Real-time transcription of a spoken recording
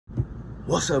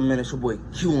What's up, man? It's your boy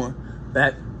Q1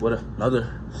 back with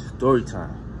another story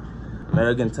time. Man,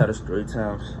 I get tired of story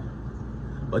times,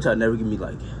 but y'all never give me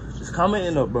like, just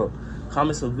commenting up, bro.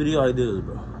 Comment some video ideas,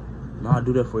 bro. Nah, I'll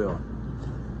do that for y'all.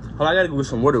 Hold on, I gotta go get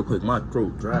some water real quick. My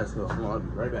throat dry as hell. Hold on, I'll be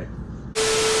right back.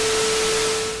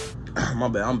 My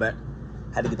bad, I'm back.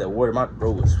 Had to get that water. My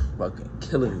throat was fucking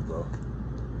killing me, bro.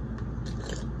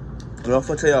 You know, I'm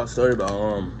gonna tell y'all a story about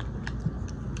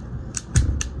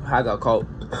how I got caught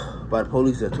by the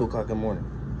police at 2 o'clock in the morning.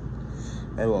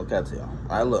 I won't cap to y'all.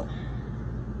 Alright, look.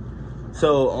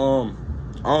 So,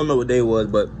 I don't know what day it was,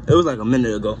 but it was like a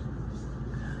minute ago.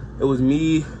 It was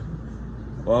me,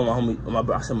 well, my homie, my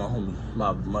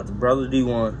brother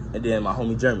D1, and then my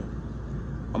homie Jeremy.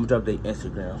 I'm gonna drop their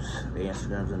Instagrams. Their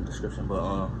Instagrams in the description.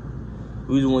 But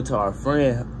we just went to our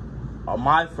friend,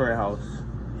 my friend house,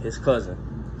 his cousin.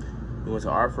 We went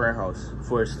to our friend house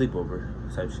for a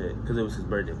sleepover type shit, because it was his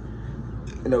birthday.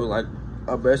 And it was like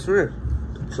our best friend.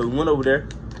 So we went over there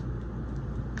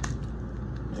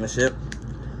and shit.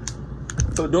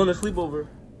 So during the sleepover.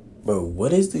 Bro,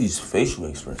 what is these facial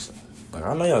expressions? Like,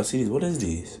 I know y'all see these. What is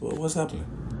these? What's happening?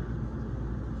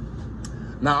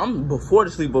 Now, before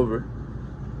the sleepover,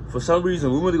 for some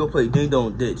reason, we went to go play Ding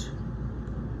Dong Ditch.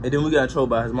 And then we got in trouble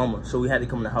by his mama, so we had to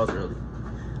come in the house early.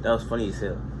 That was funny as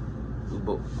hell. That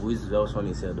was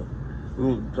funny as hell, though. We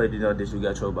went to play Ding Dong Ditch, we got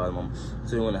in trouble by his mama,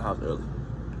 so we went in the house early.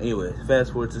 Anyway,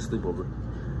 fast forward to sleepover.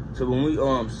 So when we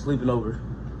sleeping over,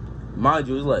 mind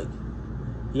you, it was like,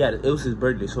 it was his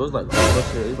birthday, so it's like a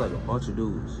bunch of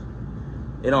dudes.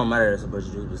 It don't matter, it's a bunch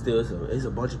of dudes, but still, it's a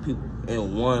bunch of people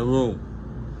in one room.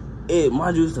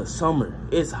 Mind you, it's the summer.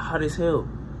 It's hot as hell.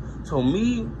 So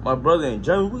me, my brother, and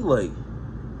Jeremy, we like,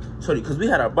 sorry, because we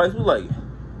had our bikes, we like,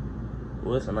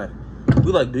 well, it's a knife.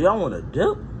 We like, do y'all want to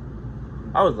dip?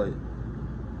 I was like,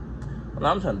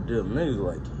 well, I'm trying to dip. Niggas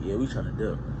were like, yeah, we trying to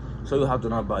dip. So we hopped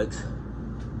on our bikes.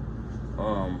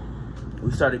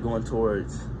 We started going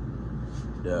towards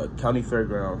the county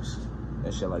fairgrounds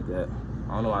and shit like that.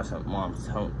 I don't know why I said mom's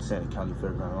saying county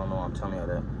fairgrounds. I don't know why I'm telling y'all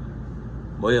that.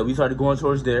 But yeah, we started going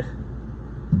towards there.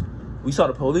 We saw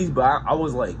the police, but I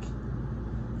was like,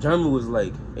 Jeremy was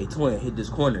like, hey, twin, hit this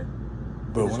corner.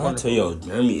 Bro, when I tell y'all,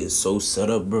 Jeremy is so set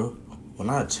up, bro.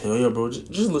 When I tell y'all, bro,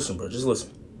 just listen, bro, just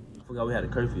listen. I forgot we had a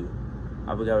curfew.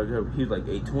 He was like,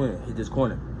 hey, twin, hit this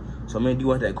corner. So me and D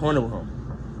went to that corner with him.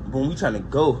 But when we trying to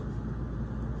go,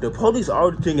 the police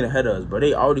already thinking ahead of us, bro.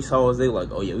 They already saw us. They like,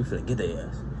 oh yeah, we finna get their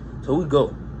ass. So we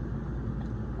go.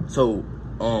 So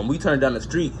we turned down the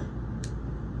street.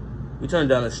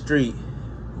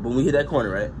 But when we hit that corner,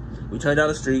 right? We turned down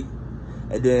the street,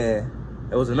 and then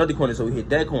there was another corner, so we hit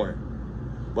that corner.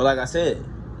 But like I said,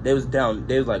 they was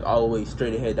like all the way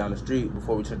straight ahead down the street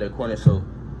before we turned that corner. So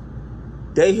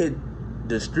they hit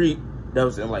the street that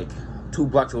was in like 2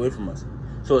 blocks away from us.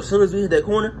 So as soon as we hit that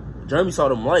corner, Jeremy saw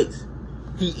them lights.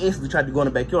 He instantly tried to go in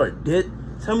the backyard.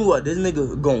 Tell me what, this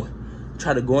nigga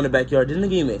try to go in the backyard. This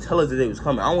nigga even tell us that they was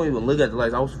coming. I don't even look at the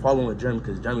lights. I was following with Jeremy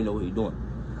because Jeremy know what he doing.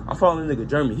 I'm following the nigga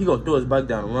Jeremy. He gonna throw his bike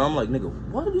down the road. I'm like, nigga,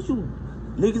 what did you?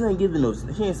 Niggas ain't giving us.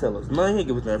 He ain't tell us nothing. He ain't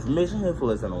give us no information. He ain't fill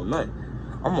us in on nothing.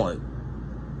 I'm like,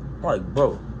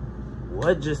 bro,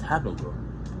 what just happened, bro?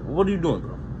 What are you doing,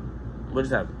 bro? What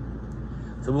just happened?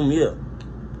 So boom, yeah,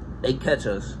 they catch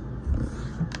us.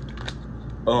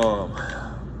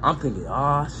 I'm thinking,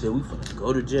 shit, we finna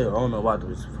go to jail. I don't know why I thought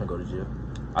we was finna go to jail.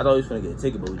 I thought we was finna get a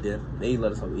ticket, but we didn't. They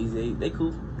let us have easy. They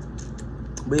cool.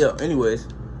 But yeah, anyways.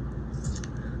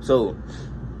 So,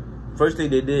 first thing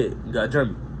they did, we got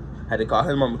Jeremy. Had to call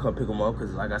his mom to come pick him up,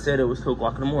 because like I said, it was 2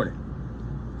 o'clock in the morning.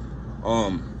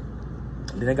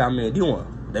 Then they got me and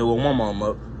D1. They woke my mom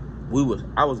up.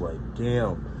 I was like,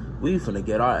 damn, we finna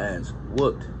get our ass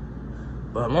whooped.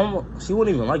 But mama, she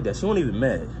wasn't even like that. She wasn't even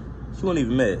mad.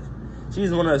 She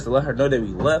just wanted us to let her know that we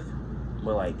left.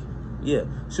 But like, yeah,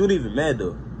 she wasn't even mad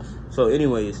though. So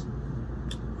anyways,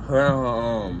 her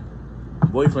and her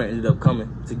boyfriend ended up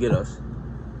coming to get us.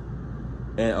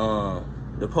 And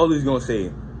the police gonna say,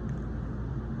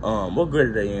 what grade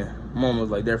are they in? Mom was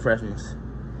like, they're freshmen.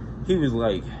 He was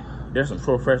like, there's some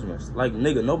short freshmen. Like,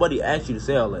 nigga, nobody asked you to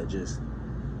say all that. Just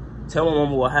tell my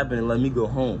mama what happened and let me go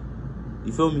home.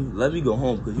 You feel me? Let me go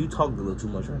home, because you talked a little too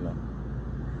much right now.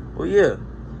 Well, yeah,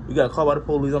 we got called by the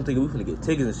police. I'm thinking we finna get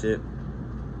tickets and shit.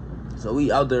 So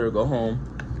we out there to go home.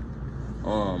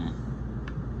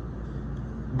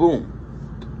 Boom.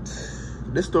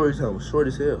 This story time was short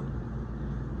as hell.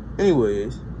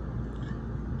 Anyways,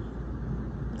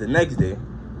 the next day,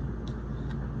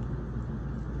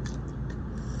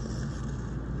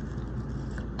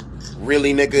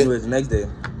 really, nigga? anyways, the next day,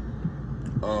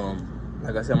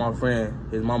 like I said, my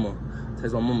friend, his mama,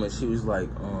 text my mama and she was like,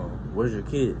 where's your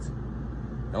kids?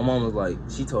 And my mom was like,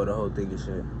 she told the whole thing and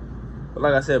shit. But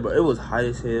like I said, bro, it was hot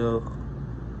as hell.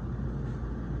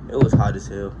 It was hot as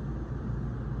hell.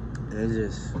 And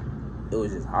it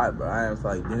was just hot, bro. I didn't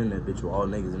feel like being in that bitch with all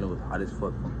niggas and it was hot as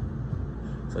fuck.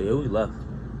 So yeah, we left.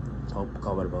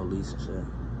 Called by the police and shit.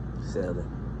 Sadly.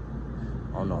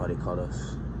 I don't know how they caught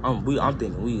us. I'm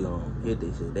thinking we hit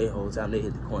this shit. They whole time they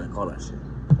hit the corner and call that shit.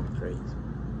 Crazy.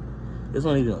 This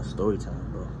wasn't even a story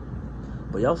time, bro.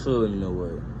 But y'all should let me know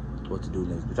what to do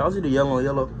next. But y'all see the yellow on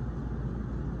yellow?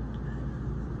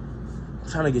 I'm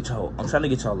trying to get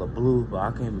y'all a blue, but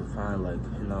I can't even find like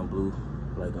blue,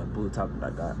 like a blue top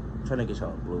that I got. I'm trying to get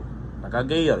y'all a blue. Like I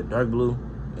gave y'all a dark blue,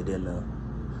 and then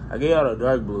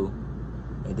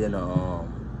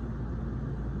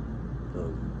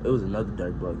it was another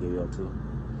dark blue I gave y'all too.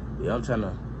 Yeah,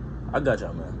 I got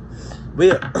y'all, man. But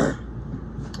yeah,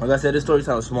 like I said, this story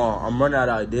time is small. I'm running out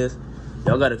of ideas.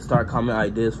 Y'all gotta start commenting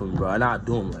ideas for me, bro. And I'll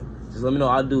do them. Like, just let me know.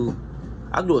 I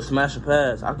can do a smash or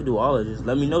pass. I can do all of it. Just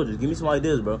let me know. Just give me some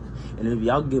ideas, bro. And if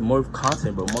y'all get more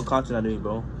content, bro, more content out of me,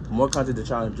 bro, more content that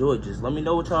y'all enjoy, just let me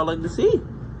know what y'all like to see.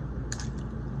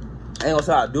 I ain't gonna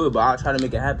say I'll do it, but I'll try to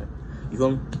make it happen. You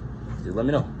feel me? Just let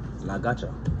me know. And I got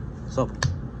y'all. So,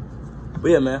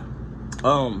 but yeah, man.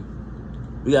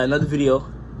 We got another video.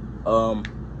 I'm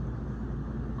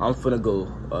finna go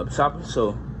shopping.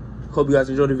 So, hope you guys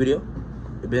enjoyed the video.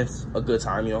 It's been a good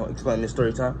time, you know, explaining this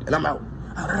story time. And I'm out.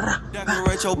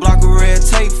 Decorate your block with red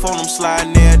tape, phone them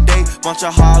sliding every day. Bunch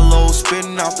of hollows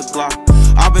spitting out the Glock.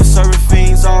 I've been serving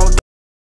fiends all day.